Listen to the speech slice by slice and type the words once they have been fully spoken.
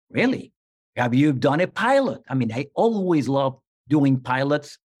Really? Have you done a pilot? I mean, I always love doing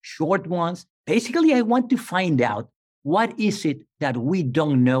pilots, short ones. Basically, I want to find out what is it that we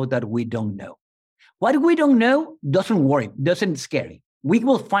don't know that we don't know. What we don't know doesn't worry, doesn't scary. We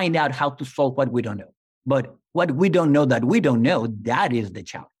will find out how to solve what we don't know. But what we don't know that we don't know, that is the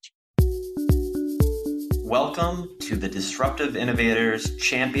challenge. Welcome to the Disruptive Innovators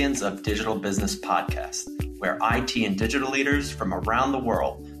Champions of Digital Business podcast, where IT and digital leaders from around the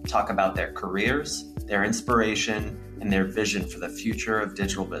world talk about their careers, their inspiration, and their vision for the future of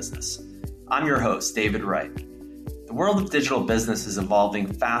digital business. I'm your host, David Wright. The world of digital business is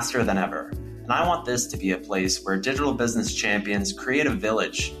evolving faster than ever, and I want this to be a place where digital business champions create a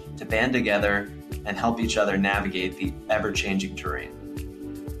village to band together and help each other navigate the ever-changing terrain.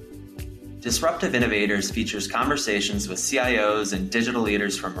 Disruptive Innovators features conversations with CIOs and digital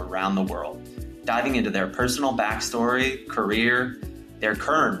leaders from around the world, diving into their personal backstory, career, their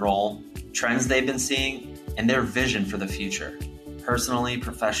current role, trends they've been seeing, and their vision for the future, personally,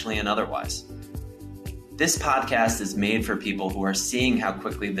 professionally, and otherwise. This podcast is made for people who are seeing how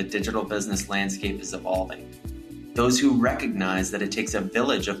quickly the digital business landscape is evolving. Those who recognize that it takes a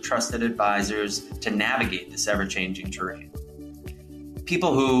village of trusted advisors to navigate this ever-changing terrain.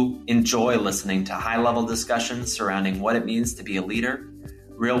 People who enjoy listening to high-level discussions surrounding what it means to be a leader,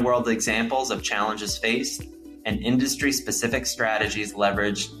 real-world examples of challenges faced, and industry-specific strategies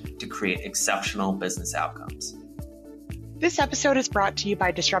leveraged to create exceptional business outcomes. This episode is brought to you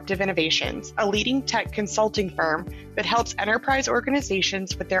by Disruptive Innovations, a leading tech consulting firm that helps enterprise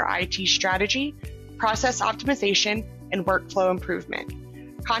organizations with their IT strategy, process optimization, and workflow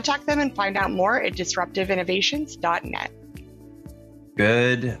improvement. Contact them and find out more at disruptiveinnovations.net.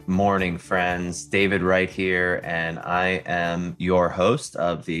 Good morning, friends. David Wright here, and I am your host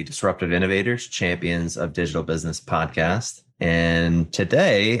of the Disruptive Innovators Champions of Digital Business podcast. And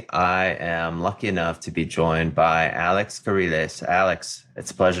today I am lucky enough to be joined by Alex Carriles. Alex,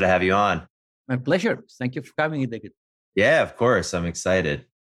 it's a pleasure to have you on. My pleasure. Thank you for having me, David. Yeah, of course. I'm excited.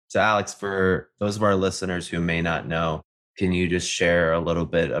 So Alex, for those of our listeners who may not know, can you just share a little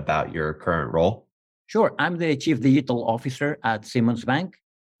bit about your current role? Sure. I'm the Chief Digital Officer at Simmons Bank,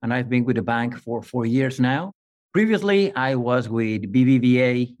 and I've been with the bank for 4 years now. Previously, I was with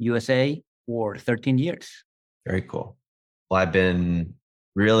BBVA USA for 13 years. Very cool. Well, I've been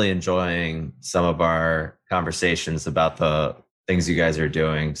really enjoying some of our conversations about the things you guys are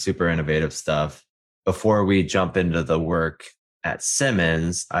doing, super innovative stuff. Before we jump into the work at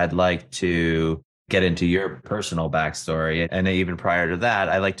Simmons, I'd like to get into your personal backstory. And even prior to that,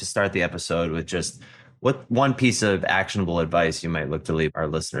 I like to start the episode with just what one piece of actionable advice you might look to leave our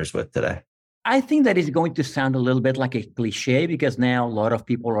listeners with today. I think that is going to sound a little bit like a cliche because now a lot of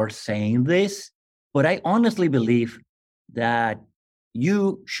people are saying this, but I honestly believe that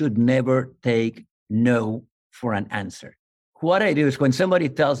you should never take no for an answer. What I do is when somebody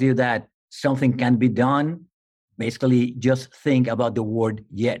tells you that something can be done, basically just think about the word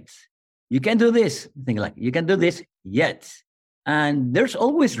yet. You can do this. Think like you can do this yet. And there's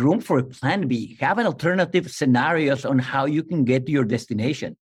always room for a plan B. Have an alternative scenarios on how you can get to your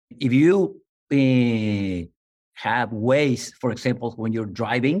destination. If you have ways, for example, when you're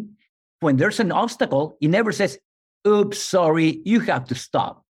driving, when there's an obstacle, it never says, oops, sorry, you have to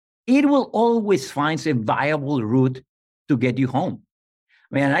stop. It will always find a viable route to get you home.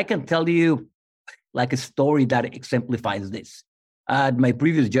 I mean, I can tell you like a story that exemplifies this. At my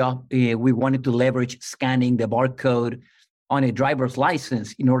previous job, we wanted to leverage scanning the barcode on a driver's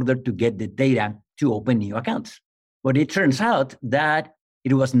license in order to get the data to open new accounts. But it turns out that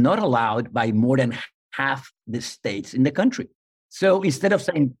it was not allowed by more than half the states in the country. So instead of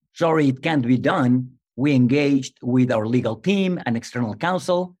saying, sorry, it can't be done, we engaged with our legal team and external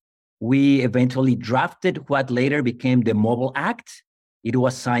counsel. We eventually drafted what later became the Mobile Act. It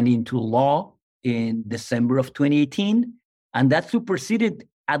was signed into law in December of 2018. And that superseded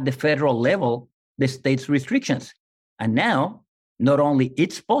at the federal level the state's restrictions. And now, not only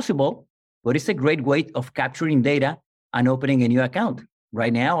it's possible, but it's a great way of capturing data and opening a new account.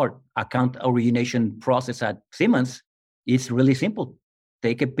 Right now, our account origination process at Simmons is really simple.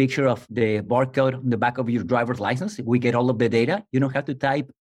 Take a picture of the barcode on the back of your driver's license. We get all of the data. You don't have to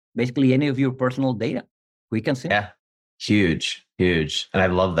type basically any of your personal data. We can see. Yeah, huge. And I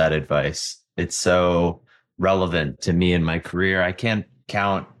love that advice. It's so relevant to me in my career. I can't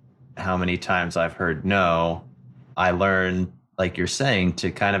count how many times I've heard no. I learned, like you're saying,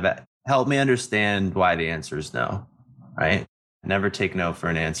 to kind of help me understand why the answer is no, right? Never take no for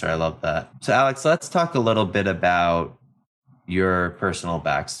an answer. I love that. So Alex, let's talk a little bit about your personal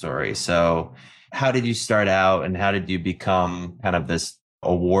backstory. So how did you start out and how did you become kind of this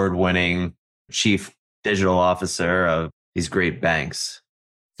award-winning chief digital officer of these great banks.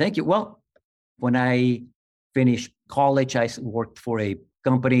 Thank you. Well, when I finished college, I worked for a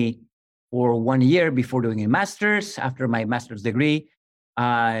company for 1 year before doing a master's. After my master's degree,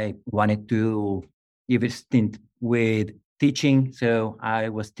 I wanted to give a stint with teaching. So I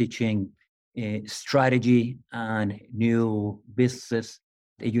was teaching strategy and new businesses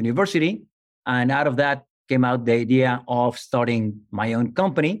at a university. And out of that came out the idea of starting my own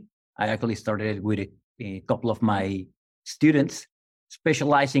company. I actually started with a couple of my students,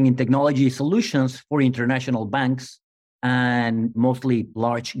 specializing in technology solutions for international banks and mostly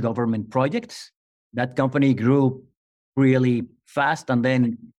large government projects. That company grew really fast. And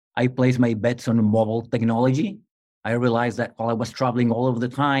then I placed my bets on mobile technology. I realized that while I was traveling all of the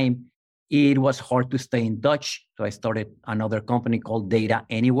time, it was hard to stay in touch. So I started another company called Data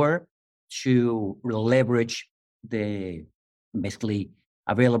Anywhere to leverage the basically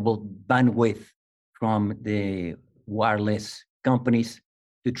available bandwidth from the wireless companies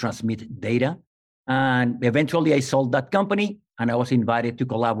to transmit data. And eventually I sold that company and I was invited to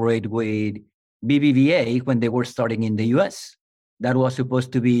collaborate with BBVA when they were starting in the US. That was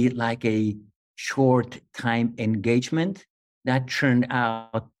supposed to be like a short time engagement that turned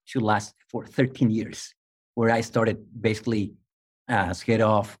out to last for 13 years, where I started basically as head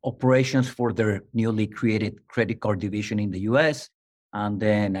of operations for their newly created credit card division in the US. And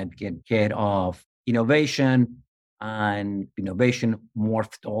then I became head of innovation, and innovation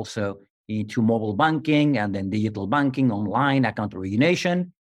morphed also into mobile banking and then digital banking, online account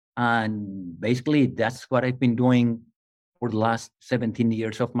origination. And basically, that's what I've been doing for the last 17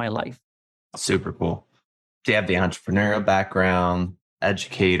 years of my life. Super cool. Do you have the entrepreneurial background,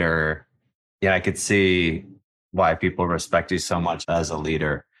 educator? Yeah, I could see why people respect you so much as a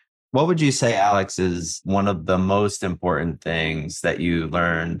leader. What would you say, Alex, is one of the most important things that you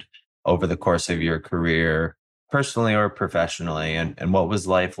learned over the course of your career, personally or professionally? And what was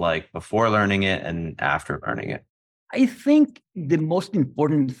life like before learning it and after learning it? I think the most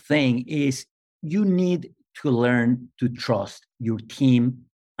important thing is you need to learn to trust your team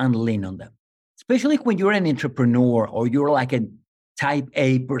and lean on them. Especially when you're an entrepreneur or you're like a type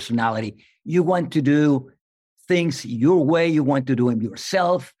A personality, you want to do things your way, you want to do them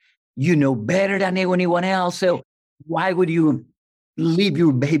yourself, you know better than anyone else. So why would you leave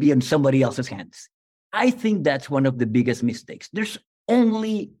your baby in somebody else's hands? I think that's one of the biggest mistakes. There's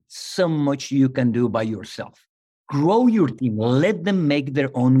only so much you can do by yourself. Grow your team, let them make their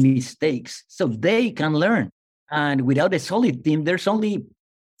own mistakes so they can learn. And without a solid team, there's only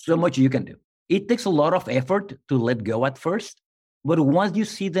so much you can do. It takes a lot of effort to let go at first, but once you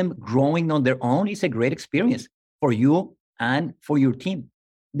see them growing on their own, it's a great experience for you and for your team.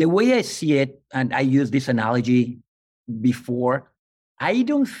 The way I see it, and I used this analogy before, I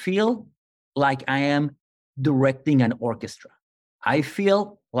don't feel like I am directing an orchestra. I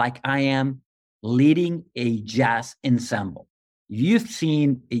feel like I am leading a jazz ensemble. You've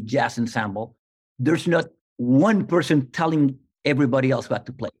seen a jazz ensemble. There's not one person telling everybody else what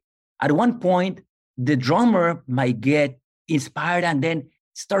to play. At one point, the drummer might get inspired and then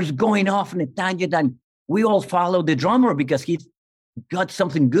starts going off on a tangent, and we all follow the drummer because he's got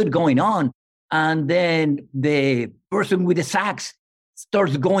something good going on. And then the person with the sax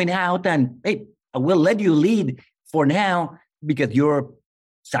starts going out and, hey, I will let you lead for now because you're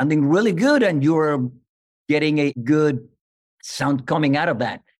sounding really good and you're getting a good sound coming out of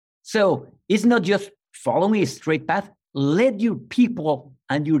that. So it's not just following a straight path. Let your people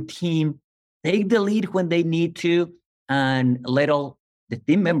and your team take the lead when they need to, and let all the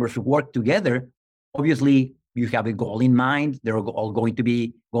team members work together. Obviously, you have a goal in mind. They're all going to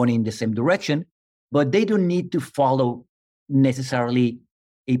be going in the same direction, but they don't need to follow necessarily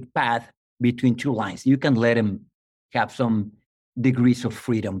a path between two lines. You can let them have some degrees of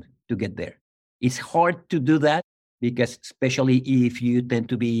freedom to get there. It's hard to do that because especially if you tend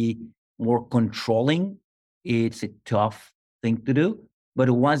to be more controlling, it's a tough thing to do. But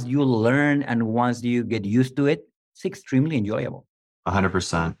once you learn and once you get used to it, it's extremely enjoyable.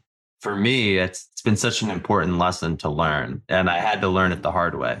 100%. For me, it's been such an important lesson to learn. And I had to learn it the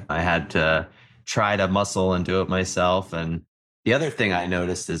hard way. I had to try to muscle and do it myself. And the other thing I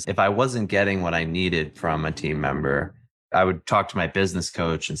noticed is if I wasn't getting what I needed from a team member, I would talk to my business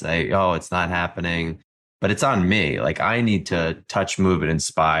coach and say, oh, it's not happening. But it's on me. Like I need to touch, move, and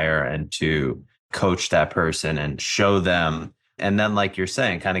inspire and to coach that person and show them. And then, like you're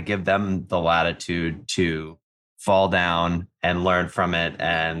saying, kind of give them the latitude to fall down and learn from it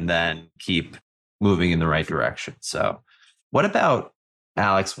and then keep moving in the right direction. So what about,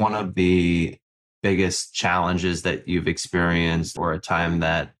 Alex, one of the biggest challenges that you've experienced or a time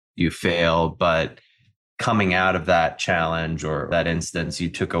that you failed, but coming out of that challenge or that instance, you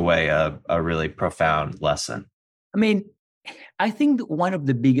took away a really profound lesson? I mean, I think one of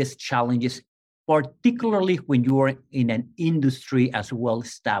the biggest challenges, particularly when you are in an industry as well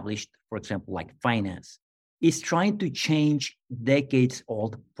established, for example, like finance, is trying to change decades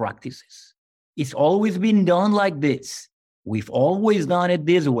old practices. It's always been done like this. We've always done it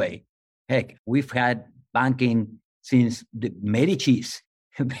this way. Heck, we've had banking since the Medicis.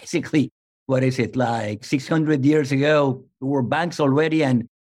 Basically, what is it, like 600 years ago, there were banks already, and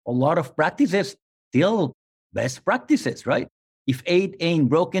a lot of practices still best practices, right? If it ain't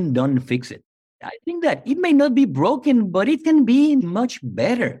broken, don't fix it. I think that it may not be broken, but it can be much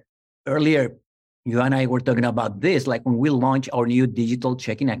better. Earlier, you and I were talking about this, like when we launched our new digital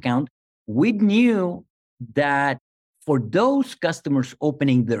checking account, we knew that for those customers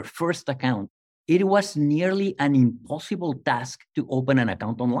opening their first account, it was nearly an impossible task to open an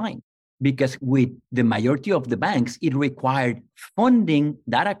account online because with the majority of the banks, it required funding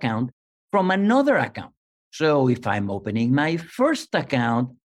that account from another account. So if I'm opening my first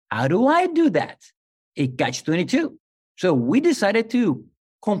account, how do I do that? A catch-22. So we decided to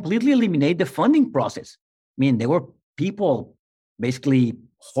completely eliminate the funding process. I mean, there were people basically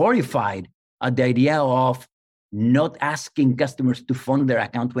horrified at the idea of not asking customers to fund their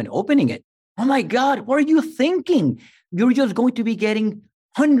account when opening it. Oh my God, what are you thinking? You're just going to be getting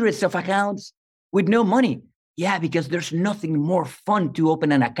hundreds of accounts with no money. Yeah, because there's nothing more fun to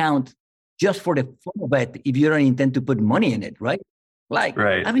open an account just for the fun of it if you don't intend to put money in it, right? Like,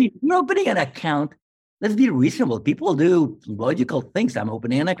 right. I mean, you're opening an account. Let's be reasonable. People do logical things. I'm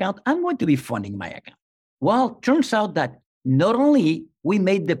opening an account. I'm going to be funding my account. Well, turns out that not only we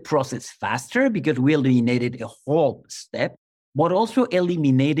made the process faster because we eliminated a whole step, but also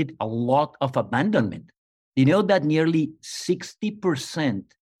eliminated a lot of abandonment. You know that nearly 60%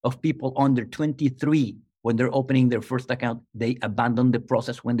 of people under 23, when they're opening their first account, they abandon the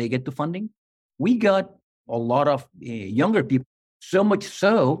process when they get to funding? We got a lot of younger people, so much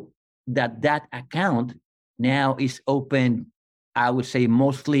so that account now is open, I would say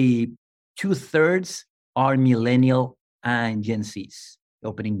mostly 2/3 are millennial and Gen Zs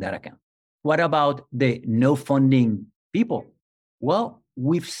opening that account. What about the no funding people? Well,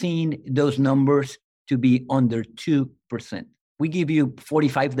 we've seen those numbers to be under 2%. We give you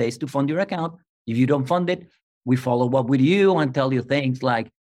 45 days to fund your account. If you don't fund it, we follow up with you and tell you things like,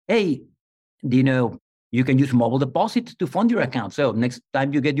 hey, you can use mobile deposits to fund your account. So next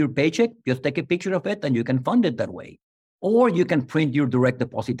time you get your paycheck, just take a picture of it and you can fund it that way. Or you can print your direct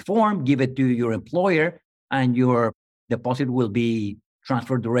deposit form, give it to your employer, and your deposit will be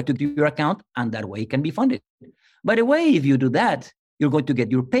transferred directly to your account, and that way it can be funded. By the way, if you do that, you're going to get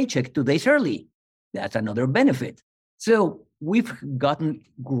your paycheck 2 days early. That's another benefit. So we've gotten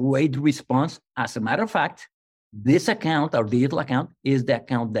great response. As a matter of fact, this account, our digital account, is the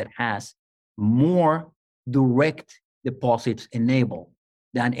account that has more direct deposits enabled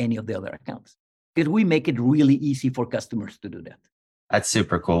than any of the other accounts because we make it really easy for customers to do that. That's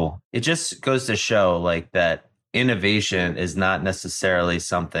super cool. It just goes to show like that innovation is not necessarily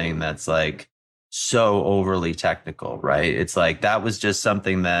something that's like so overly technical, right? It's like that was just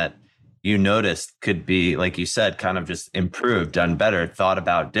something that you noticed could be, like you said, kind of just improved, done better, thought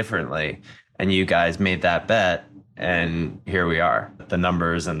about differently. And you guys made that bet. And here we are. The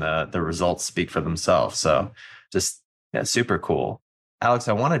numbers and the results speak for themselves. So just, yeah, super cool. Alex,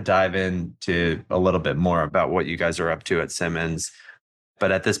 I want to dive into a little bit more about what you guys are up to at Simmons.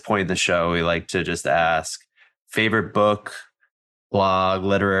 But at this point in the show, we like to just ask favorite book, blog,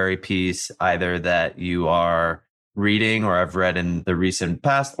 literary piece, either that you are reading or have read in the recent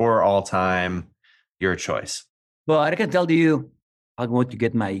past or all time, your choice. Well, I can tell you, I'm going to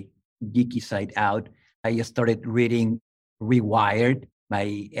get my geeky side out. I just started reading Rewired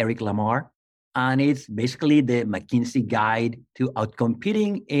by Eric Lamar, and it's basically the McKinsey guide to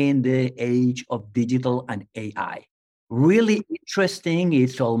outcompeting in the age of digital and AI. Really interesting.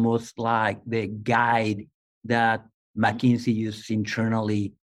 It's almost like the guide that McKinsey uses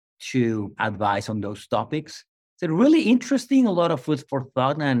internally to advise on those topics. It's really interesting, a lot of food for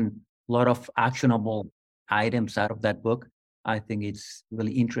thought and a lot of actionable items out of that book. I think it's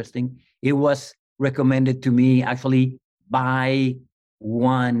really interesting. It was recommended to me actually by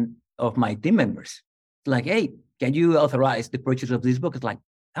one of my team members. It's like, hey, can you authorize the purchase of this book? It's like,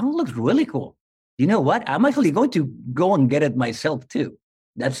 that looks really cool. You know what? I'm actually going to go and get it myself too.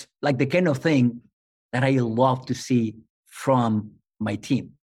 That's like the kind of thing that I love to see from my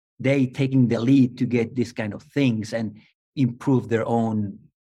team. They taking the lead to get these kind of things and improve their own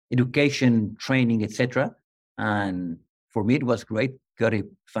education, training, etc. And for me, it was great. Got a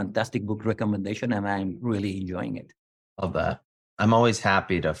fantastic book recommendation, and I'm really enjoying it. Love that. I'm always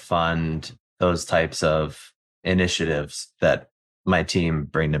happy to fund those types of initiatives that my team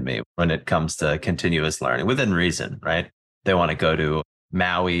bring to me when it comes to continuous learning within reason, right? They want to go to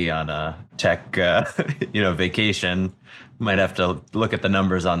Maui on a tech, vacation. Might have to look at the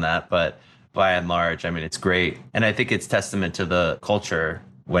numbers on that, but by and large, I mean, it's great. And I think it's testament to the culture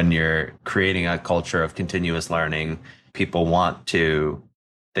when you're creating a culture of continuous learning. People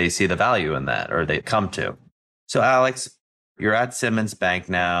they see the value in that, or they come to. So Alex, you're at Simmons Bank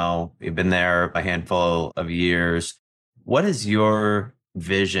now. You've been there a handful of years. What is your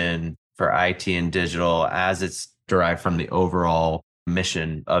vision for IT and digital as it's derived from the overall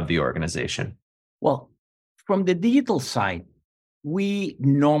mission of the organization? Well, from the digital side, we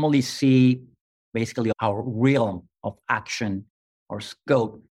normally see basically our realm of action or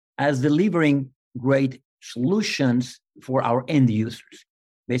scope as delivering great solutions for our end users.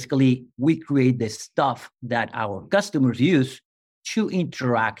 Basically, we create the stuff that our customers use to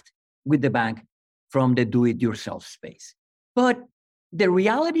interact with the bank from the do-it-yourself space. But the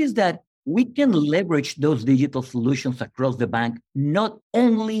reality is that we can leverage those digital solutions across the bank, not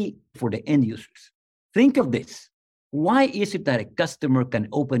only for the end users. Think of this. Why is it that a customer can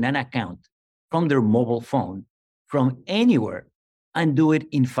open an account from their mobile phone from anywhere and do it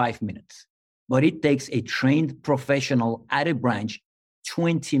in 5 minutes? But it takes a trained professional at a branch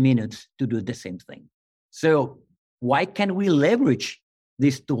 20 minutes to do the same thing. So why can't we leverage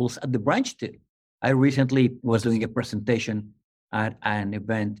these tools at the branch too? I recently was doing a presentation at an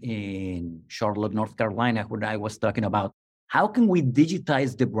event in Charlotte, North Carolina, where I was talking about how can we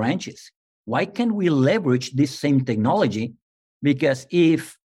digitize the branches? Why can't we leverage this same technology? Because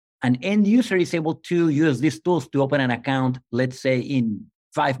if an end user is able to use these tools to open an account, let's say in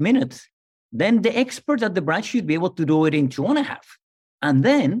 5 minutes, then the expert at the branch should be able to do it in 2.5. And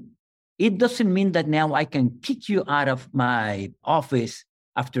then it doesn't mean that now I can kick you out of my office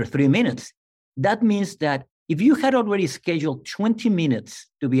after 3 minutes. That means that if you had already scheduled 20 minutes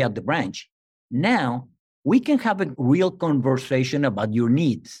to be at the branch, now we can have a real conversation about your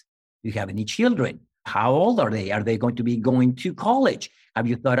needs. Do you have any children? How old are they? Are they going to be going to college? Have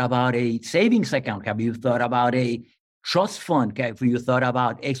you thought about a savings account? Have you thought about a trust fund? Have you thought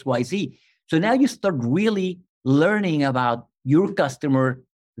about XYZ? So now you start really learning about your customer,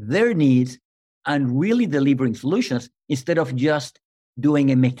 their needs, and really delivering solutions instead of just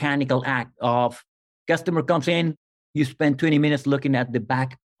doing a mechanical act of customer comes in, you spend 20 minutes looking at the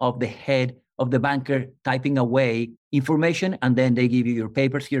back of the head of the banker, typing away information, and then they give you your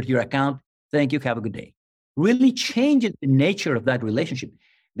papers, here's your account, thank you, have a good day. Really changes the nature of that relationship.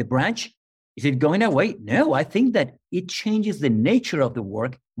 The branch, is it going away? No, I think that it changes the nature of the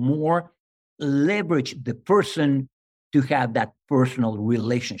work, more leverage the person to have that personal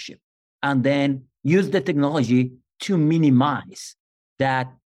relationship, and then use the technology to minimize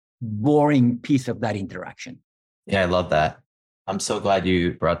that boring piece of that interaction. Yeah, I love that. I'm so glad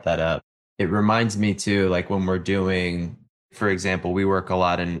you brought that up. It reminds me too, like when we're doing, for example, we work a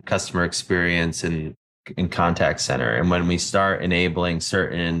lot in customer experience and in contact center. And when we start enabling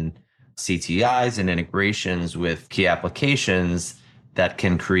certain CTIs and integrations with key applications that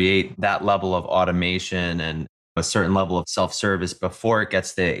can create that level of automation and a certain level of self-service before it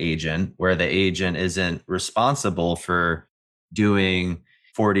gets to the agent, where the agent isn't responsible for doing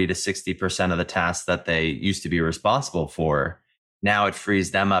 40 to 60% of the tasks that they used to be responsible for. Now it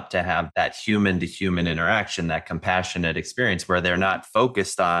frees them up to have that human to human interaction, that compassionate experience where they're not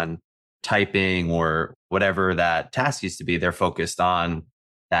focused on typing or whatever that task used to be. They're focused on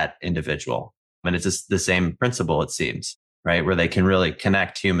that individual. And it's just the same principle, it seems, right? Where they can really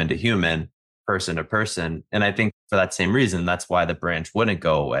connect human to human, person to person. And I think for that same reason, that's why the branch wouldn't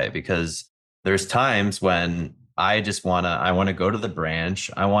go away, because there's times when I want to go to the branch.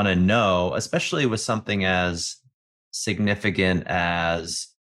 I want to know, especially with something as significant as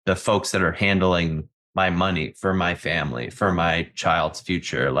the folks that are handling my money for my family, for my child's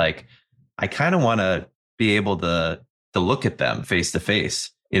future. Like, I kind of want to be able to look at them face to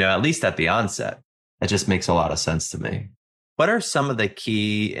face, at least at the onset. That just makes a lot of sense to me. What are some of the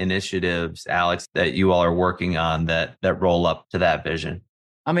key initiatives, Alex, that you all are working on that roll up to that vision?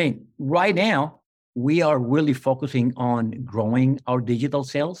 I mean, right now, we are really focusing on growing our digital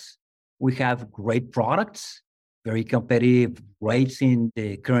sales. We have great products, very competitive rates in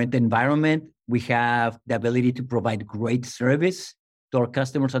the current environment. We have the ability to provide great service to our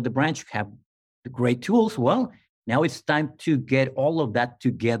customers at the branch. We have the great tools. Well, now it's time to get all of that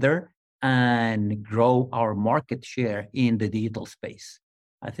together and grow our market share in the digital space.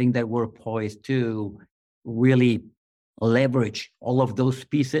 I think that we're poised to really leverage all of those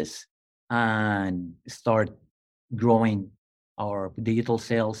pieces and start growing our digital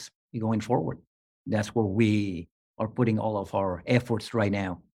sales going forward. That's where we are putting all of our efforts right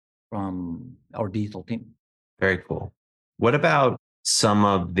now from our digital team. Very cool. What about some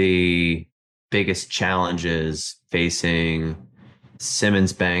of the biggest challenges facing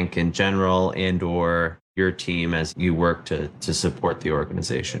Simmons Bank in general and or your team as you work to support the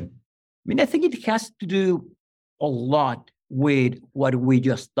organization? I mean, I think it has to do a lot with what we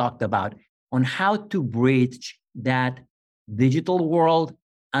just talked about on how to bridge that digital world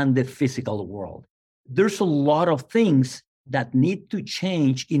and the physical world. There's a lot of things that need to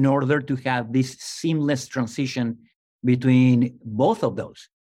change in order to have this seamless transition between both of those.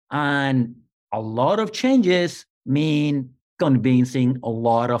 And a lot of changes mean convincing a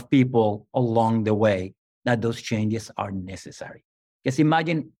lot of people along the way that those changes are necessary. Because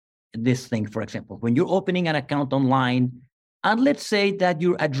imagine this thing, for example, when you're opening an account online, and let's say that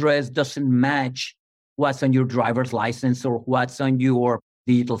your address doesn't match what's on your driver's license or what's on your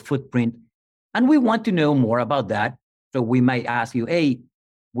digital footprint. And we want to know more about that. So we might ask you, hey,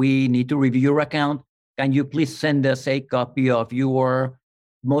 we need to review your account. Can you please send us a copy of your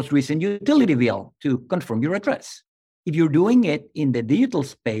most recent utility bill to confirm your address? If you're doing it in the digital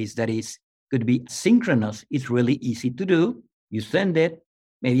space that is could be synchronous, it's really easy to do. You send it.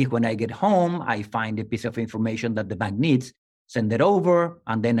 Maybe when I get home, I find a piece of information that the bank needs, send it over,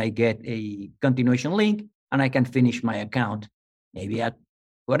 and then I get a continuation link, and I can finish my account maybe at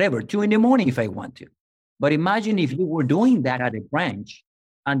whatever, 2 a.m. if I want to. But imagine if you were doing that at a branch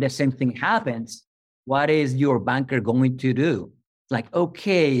and the same thing happens, what is your banker going to do? Like,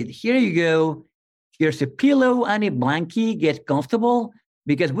 okay, here you go. Here's a pillow and a blankie. Get comfortable,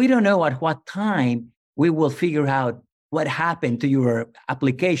 because we don't know at what time we will figure out what happened to your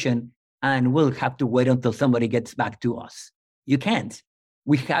application, and we'll have to wait until somebody gets back to us. You can't.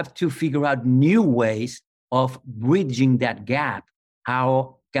 We have to figure out new ways of bridging that gap.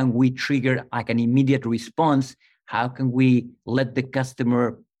 How can we trigger like an immediate response? How can we let the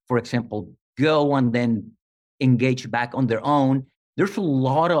customer, for example, go and then engage back on their own? There's a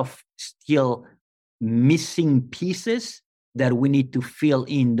lot of still missing pieces that we need to fill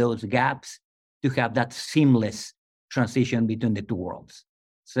in those gaps to have that seamless transition between the two worlds.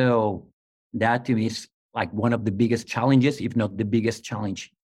 So that to me is like one of the biggest challenges, if not the biggest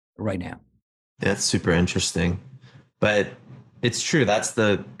challenge right now. That's super interesting. But it's true. That's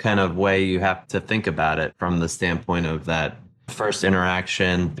the kind of way you have to think about it from the standpoint of that first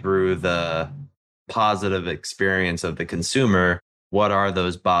interaction through the positive experience of the consumer. What are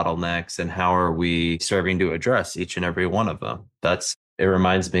those bottlenecks and how are we serving to address each and every one of them? It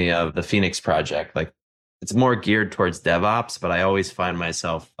reminds me of the Phoenix Project. Like, it's more geared towards DevOps, but I always find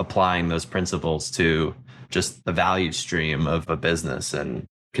myself applying those principles to just the value stream of a business and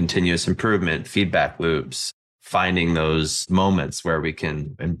continuous improvement, feedback loops, finding those moments where we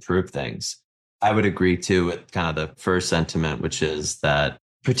can improve things. I would agree too with kind of the first sentiment, which is that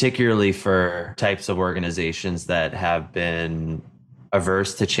particularly for types of organizations that have been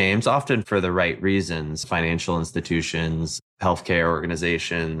averse to change, often for the right reasons, financial institutions, healthcare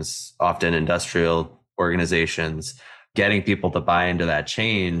organizations, often industrial organizations, getting people to buy into that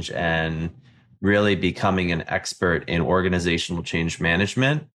change and really becoming an expert in organizational change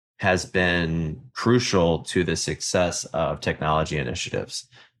management has been crucial to the success of technology initiatives.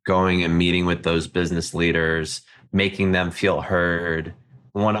 Going and meeting with those business leaders, making them feel heard.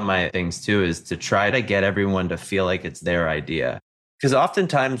 One of my things too is to try to get everyone to feel like it's their idea. Because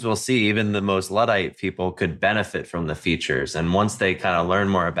oftentimes we'll see even the most Luddite people could benefit from the features. And once they kind of learn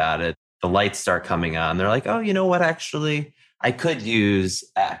more about it, the lights start coming on. They're like, oh, you know what? Actually, I could use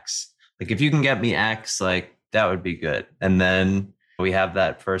X. Like, if you can get me X, like that would be good. And then we have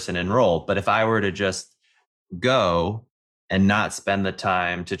that person enrolled. But if I were to just go and not spend the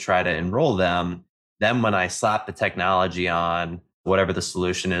time to try to enroll them, then when I slap the technology on whatever the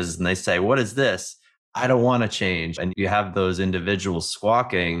solution is, and they say, what is this? I don't want to change. And you have those individuals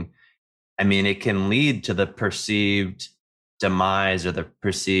squawking. I mean, it can lead to the perceived demise or the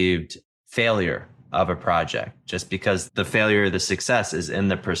perceived failure of a project, just because the failure or the success is in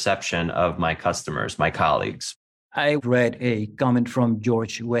the perception of my customers, my colleagues. I read a comment from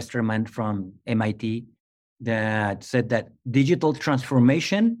George Westerman from MIT that said that digital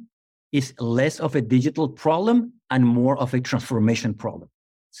transformation is less of a digital problem and more of a transformation problem.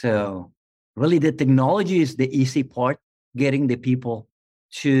 So really the technology is the easy part, getting the people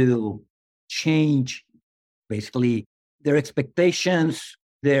to change basically their expectations,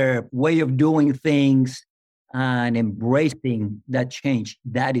 their way of doing things, and embracing that change,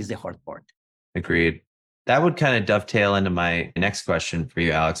 that is the hard part. Agreed. That would kind of dovetail into my next question for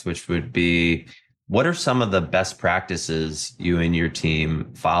you, Alex, which would be, what are some of the best practices you and your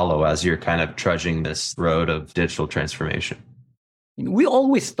team follow as you're kind of trudging this road of digital transformation? We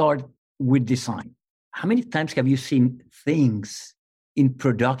always start with design. How many times have you seen things in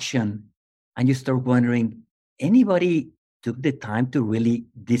production and you start wondering, anybody took the time to really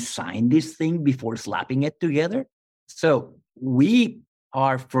design this thing before slapping it together? So we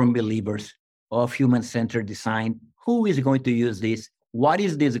are firm believers of human-centered design. Who is going to use this? What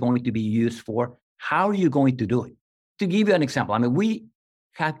is this going to be used for? How are you going to do it? To give you an example, we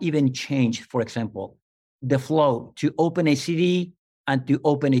have even changed, for example, the flow to open a CD and to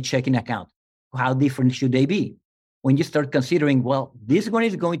open a checking account. How different should they be? When you start considering, well, this one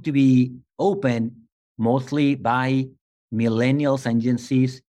is going to be open mostly by millennials and Gen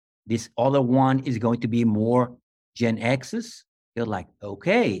Zs. This other one is going to be more Gen Xs. You're like,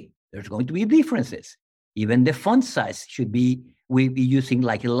 okay, there's going to be differences. Even the font size we'll be using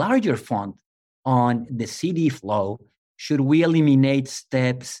like a larger font on the CD flow. Should we eliminate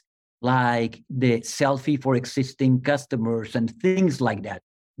steps like the selfie for existing customers and things like that,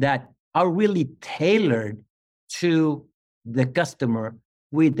 that are really tailored to the customer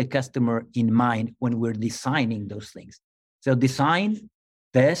with the customer in mind when we're designing those things? So design,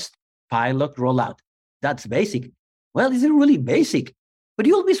 test, pilot, rollout. That's basic. Well, is it really basic? But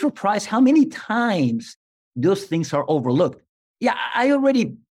you'll be surprised how many times those things are overlooked. Yeah, I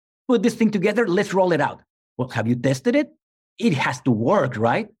already put this thing together. Let's roll it out. Well, have you tested it? It has to work,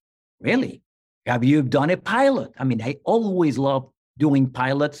 right? Really? Have you done a pilot? I always love doing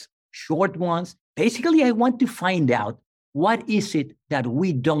pilots, short ones. Basically, I want to find out what is it that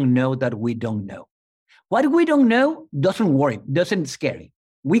we don't know that we don't know. What we don't know doesn't worry, doesn't scare.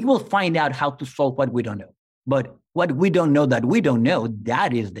 We will find out how to solve what we don't know. But what we don't know that we don't know,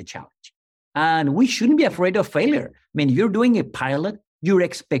 that is the challenge. And we shouldn't be afraid of failure. You're doing a pilot. Your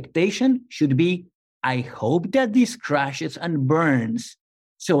expectation should be, I hope that this crashes and burns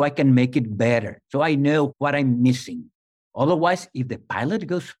so I can make it better, so I know what I'm missing. Otherwise, if the pilot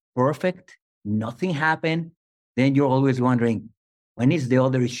goes perfect, nothing happened, then you're always wondering, when is the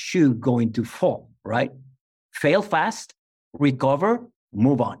other shoe going to fall, right? Fail fast, recover,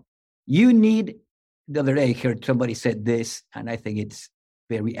 move on. The other day I heard somebody said this, and I think it's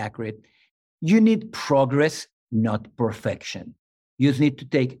very accurate. You need progress, not perfection. You just need to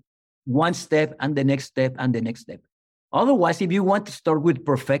take one step and the next step and the next step. Otherwise, if you want to start with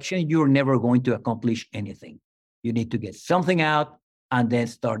perfection, you're never going to accomplish anything. You need to get something out and then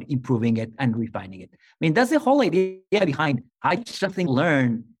start improving it and refining it. That's the whole idea behind something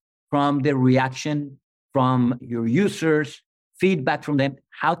learn from the reaction from your users, feedback from them,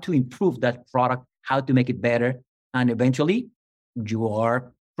 how to improve that product, how to make it better, and eventually you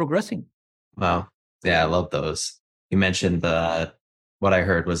are progressing. Wow. Yeah, I love those. You mentioned what I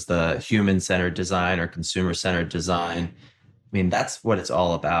heard was the human-centered design or consumer-centered design. That's what it's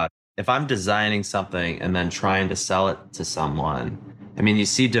all about. If I'm designing something and then trying to sell it to someone, you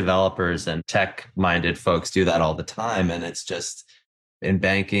see developers and tech-minded folks do that all the time. And it's just in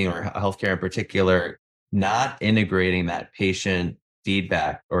banking or healthcare in particular, not integrating that patient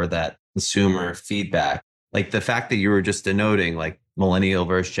feedback or that consumer feedback. Like the fact that you were just denoting, like millennial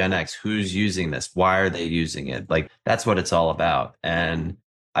versus Gen X, who's using this? Why are they using it? Like that's what it's all about. And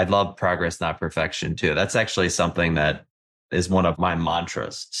I love progress, not perfection too. That's actually something that is one of my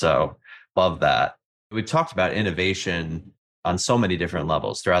mantras. So love that. We talked about innovation on so many different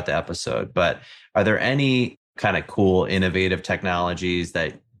levels throughout the episode, but are there any kind of cool, innovative technologies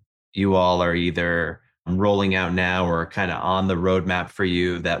that you all are either rolling out now or kind of on the roadmap for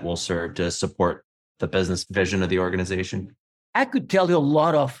you that will serve to support the business vision of the organization? I could tell you a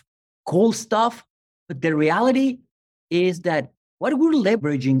lot of cool stuff, but the reality is that what we're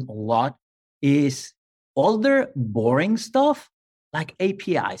leveraging a lot is older, boring stuff like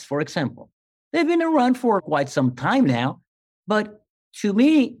APIs, for example. They've been around for quite some time now, but to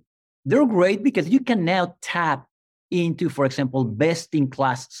me, they're great because you can now tap into, for example,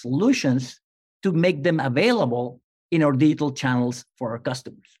 best-in-class solutions to make them available in our digital channels for our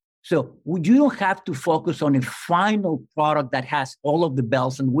customers. So you don't have to focus on a final product that has all of the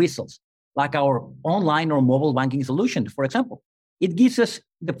bells and whistles, like our online or mobile banking solution, for example. It gives us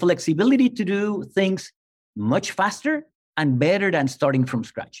the flexibility to do things much faster and better than starting from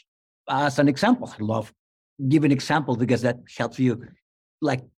scratch. As an example, I love giving examples because that helps you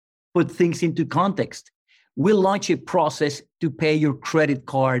put things into context. We'll launch a process to pay your credit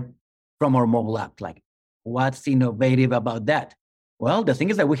card from our mobile app. What's innovative about that? Well, the thing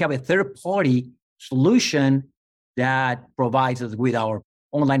is that we have a third party solution that provides us with our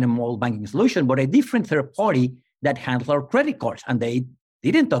online and mobile banking solution, but a different third party that handles our credit cards, and they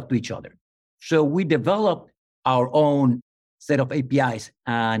didn't talk to each other. So we developed our own set of APIs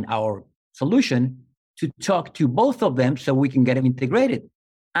and our solution to talk to both of them so we can get them integrated.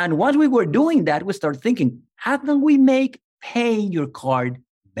 And once we were doing that, we started thinking, how can we make paying your card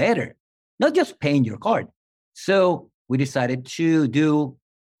better? Not just paying your card. So we decided to do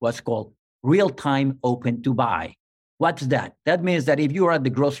what's called real-time open to buy. What's that? That means that if you're at the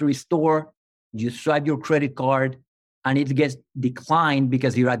grocery store, you swipe your credit card and it gets declined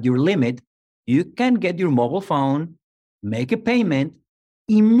because you're at your limit, you can get your mobile phone, make a payment,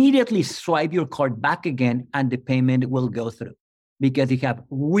 immediately swipe your card back again, and the payment will go through because you have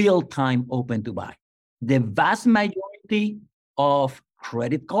real-time open to buy. The vast majority of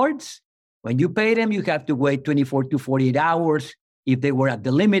credit cards, when you pay them, you have to wait 24 to 48 hours if they were at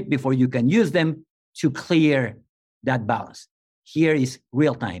the limit before you can use them to clear that balance. Here is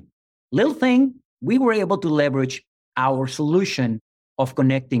real-time. Little thing, we were able to leverage our solution of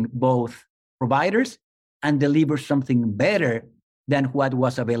connecting both providers and deliver something better than what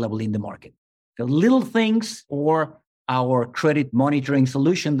was available in the market. The little things, or our credit monitoring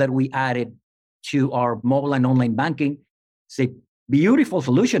solution that we added to our mobile and online banking, it's a beautiful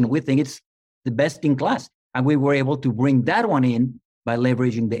solution. We think it's the best in class. And we were able to bring that one in by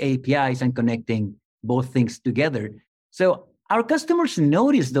leveraging the APIs and connecting both things together. So our customers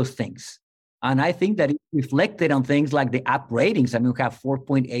notice those things. And I think that it reflected on things like the app ratings. I mean, we have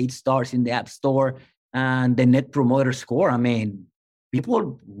 4.8 stars in the App Store and the Net Promoter Score. I mean,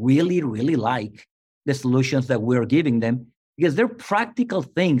 people really, really like the solutions that we're giving them because they're practical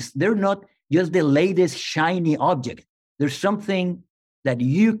things. They're not just the latest shiny object. There's something that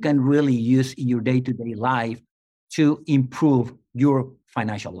you can really use in your day-to-day life to improve your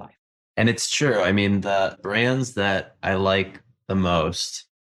financial life. And it's true. I mean, the brands that I like the most,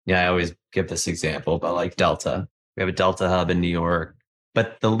 I always give this example, but like Delta. We have a Delta hub in New York.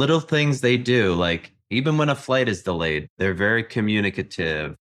 But the little things they do, like even when a flight is delayed, they're very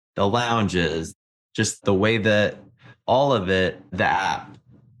communicative. The lounges, just the way that all of it, the app,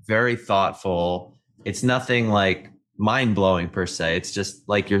 very thoughtful. It's nothing like mind-blowing per se. It's just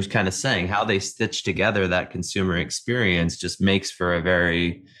like you're kind of saying, how they stitch together that consumer experience just makes for a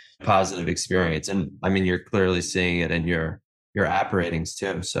very positive experience. And I mean, you're clearly seeing it in your app ratings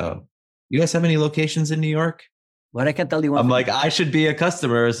too. So you guys have any locations in New York? But I can tell you one I'm thing. like, I should be a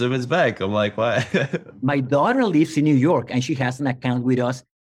customer of Simmons Bank. I'm like, what? My daughter lives in New York and she has an account with us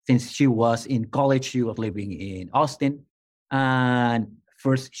since she was in college. She was living in Austin. And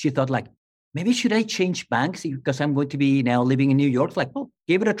first she thought like, maybe should I change banks because I'm going to be now living in New York? Like, well,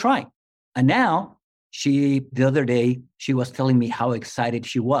 give it a try. And now the other day, she was telling me how excited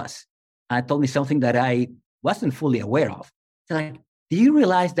she was. And told me something that I wasn't fully aware of. She's like, do you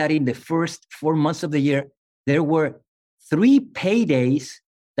realize that in the first 4 months of the year, there were 3 paydays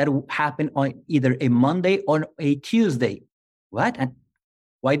that happened on either a Monday or a Tuesday? What? And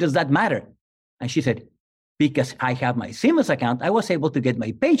why does that matter? And she said, because I have my Simmons account, I was able to get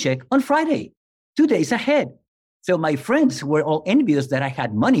my paycheck on Friday, 2 days ahead. So my friends were all envious that I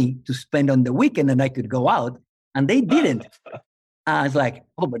had money to spend on the weekend and I could go out, and they didn't. I was like,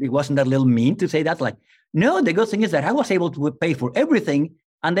 oh, but it wasn't that little mean to say that? Like, no, the good thing is that I was able to pay for everything,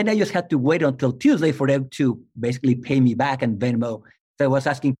 and then I just had to wait until Tuesday for them to basically pay me back and Venmo. So I was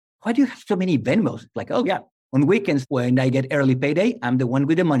asking, why do you have so many Venmos? Like, oh yeah, on weekends when I get early payday, I'm the one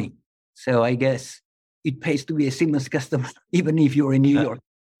with the money. So I guess it pays to be a Simmons customer, even if you're in New York.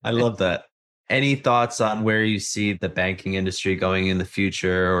 I love that. Any thoughts on where you see the banking industry going in the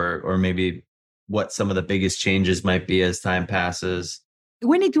future, or maybe what some of the biggest changes might be as time passes?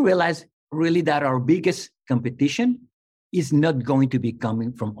 We need to realize really that our biggest competition is not going to be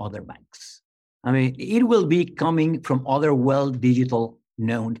coming from other banks. I mean, it will be coming from other digital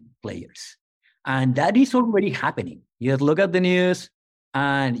known players. And that is already happening. You look at the news,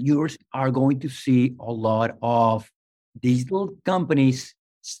 and you are going to see a lot of digital companies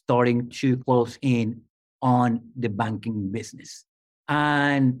starting to close in on the banking business.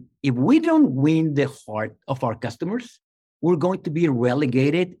 And if we don't win the heart of our customers, we're going to be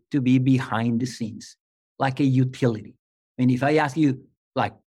relegated to be behind the scenes, like a utility. And if I ask you,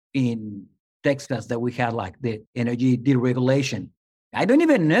 like in Texas, that we had like the energy deregulation, I don't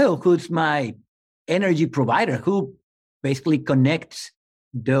even know who's my energy provider, who basically connects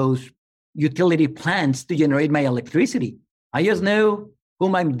those utility plants to generate my electricity. I just know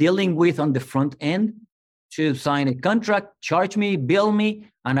whom I'm dealing with on the front end to sign a contract, charge me, bill me,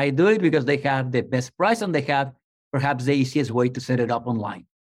 and I do it because they have the best price and they have perhaps the easiest way to set it up online.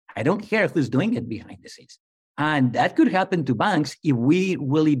 I don't care who's doing it behind the scenes. And that could happen to banks if we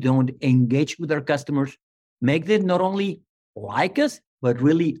really don't engage with our customers, make them not only like us, but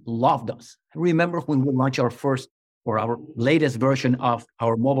really loved us. I remember when we launched our latest version of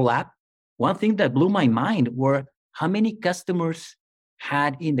our mobile app, one thing that blew my mind were how many customers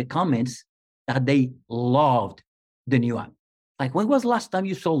had in the comments that they loved the new app. Like, when was the last time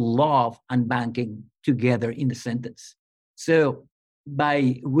you saw love and banking together in the sentence? So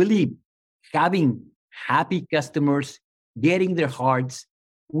by really having happy customers, getting their hearts,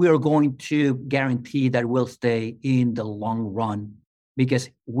 we are going to guarantee that we'll stay in the long run, because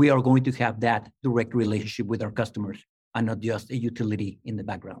we are going to have that direct relationship with our customers and not just a utility in the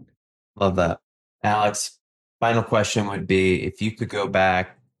background. Love that. Alex, final question would be, if you could go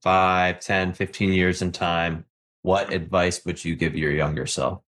back 5, 10, 15 years in time, what advice would you give your younger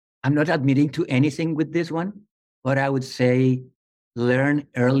self? I'm not admitting to anything with this one, but I would say learn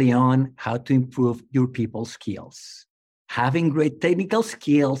early on how to improve your people skills. Having great technical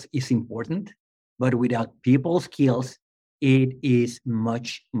skills is important, but without people skills, it is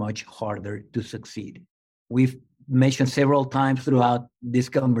much, much harder to succeed. We've mentioned several times throughout this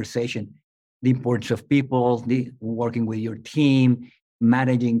conversation the importance of people, the working with your team,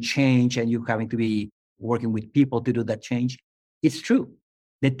 managing change, and you having to be working with people to do that change. It's true.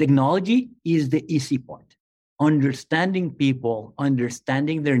 The technology is the easy part. Understanding people,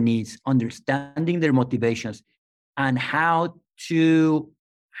 understanding their needs, understanding their motivations, and how to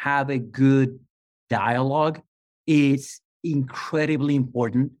have a good dialogue is incredibly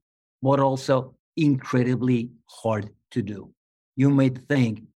important, but also incredibly hard to do. You may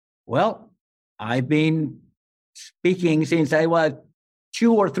think, well, I've been speaking since I was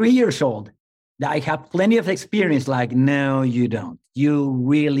 2 or 3 years old. I have plenty of experience. Like, no, you don't. You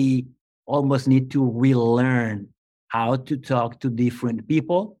really almost need to relearn how to talk to different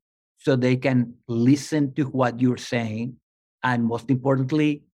people so they can listen to what you're saying. And most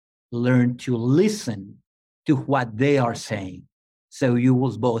importantly, learn to listen to what they are saying. So you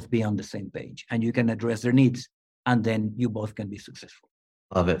will both be on the same page and you can address their needs, and then you both can be successful.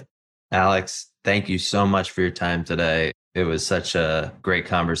 Love it. Alex, thank you so much for your time today. It was such a great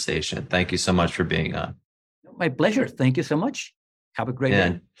conversation. Thank you so much for being on. My pleasure. Thank you so much. Have a great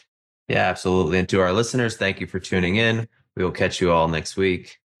day. Yeah, absolutely. And to our listeners, thank you for tuning in. We will catch you all next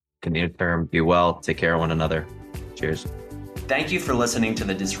week. Continue to be well. Take care of one another. Cheers. Thank you for listening to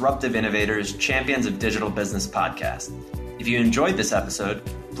the Disruptive Innovators Champions of Digital Business podcast. If you enjoyed this episode,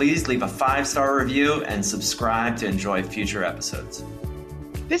 please leave a 5-star review and subscribe to enjoy future episodes.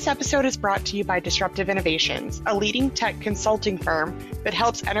 This episode is brought to you by Disruptive Innovations, a leading tech consulting firm that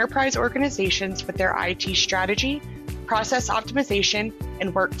helps enterprise organizations with their IT strategy, process optimization,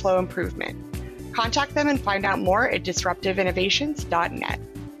 and workflow improvement. Contact them and find out more at disruptiveinnovations.net.